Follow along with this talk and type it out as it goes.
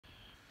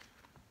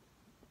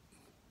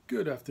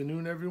Good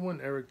afternoon,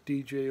 everyone. Eric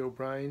D.J.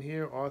 O'Brien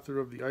here, author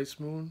of The Ice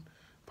Moon,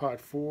 Part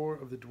 4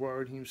 of the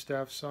Duaredheim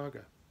Staff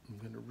Saga. I'm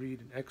going to read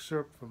an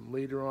excerpt from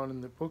later on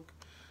in the book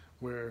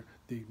where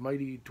the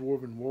mighty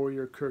dwarven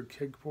warrior Kur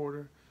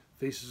Kegporter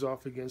faces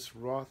off against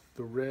Roth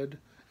the Red,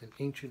 an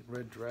ancient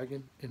red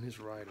dragon, and his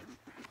rider.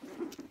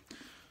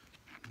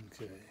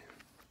 Okay.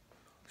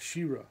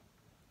 Shira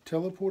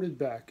teleported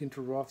back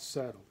into Roth's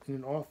saddle in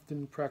an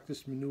often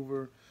practiced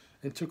maneuver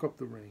and took up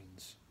the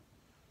reins.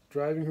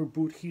 Driving her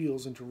boot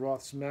heels into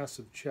Roth's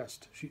massive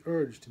chest, she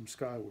urged him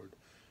skyward.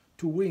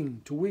 To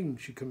wing,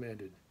 she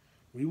commanded.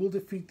 We will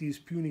defeat these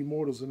puny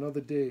mortals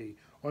another day,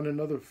 on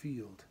another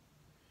field.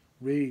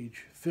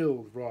 Rage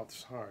filled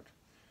Roth's heart.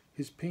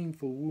 His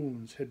painful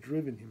wounds had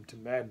driven him to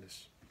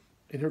madness,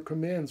 and her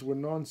commands were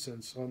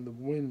nonsense on the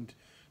wind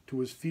to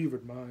his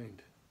fevered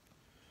mind.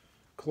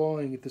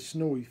 Clawing at the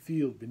snowy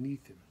field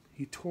beneath him,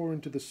 he tore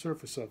into the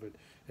surface of it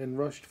and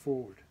rushed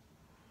forward.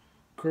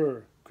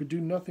 Kur could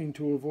do nothing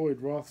to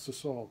avoid Roth's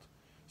assault,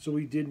 so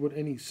he did what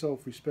any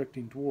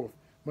self-respecting dwarf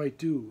might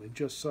do in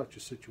just such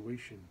a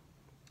situation.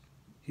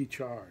 He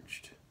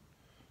charged.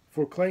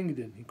 For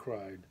Clangdon, he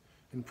cried,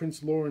 and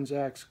Prince Loren's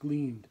axe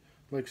gleamed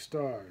like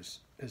stars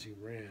as he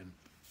ran.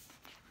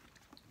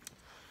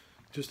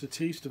 Just a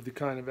taste of the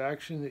kind of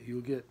action that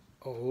you'll get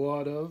a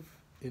lot of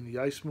in The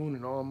Ice Moon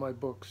and all my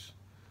books.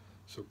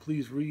 So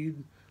please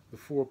read the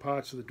 4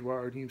 parts of the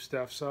Duaredheim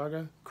Staff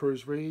Saga,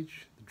 Kur's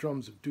Rage, The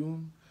Drums of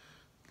Doom,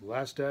 The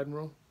Last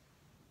Admiral,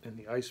 and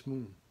The Ice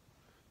Moon.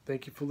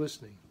 Thank you for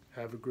listening.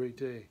 Have a great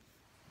day.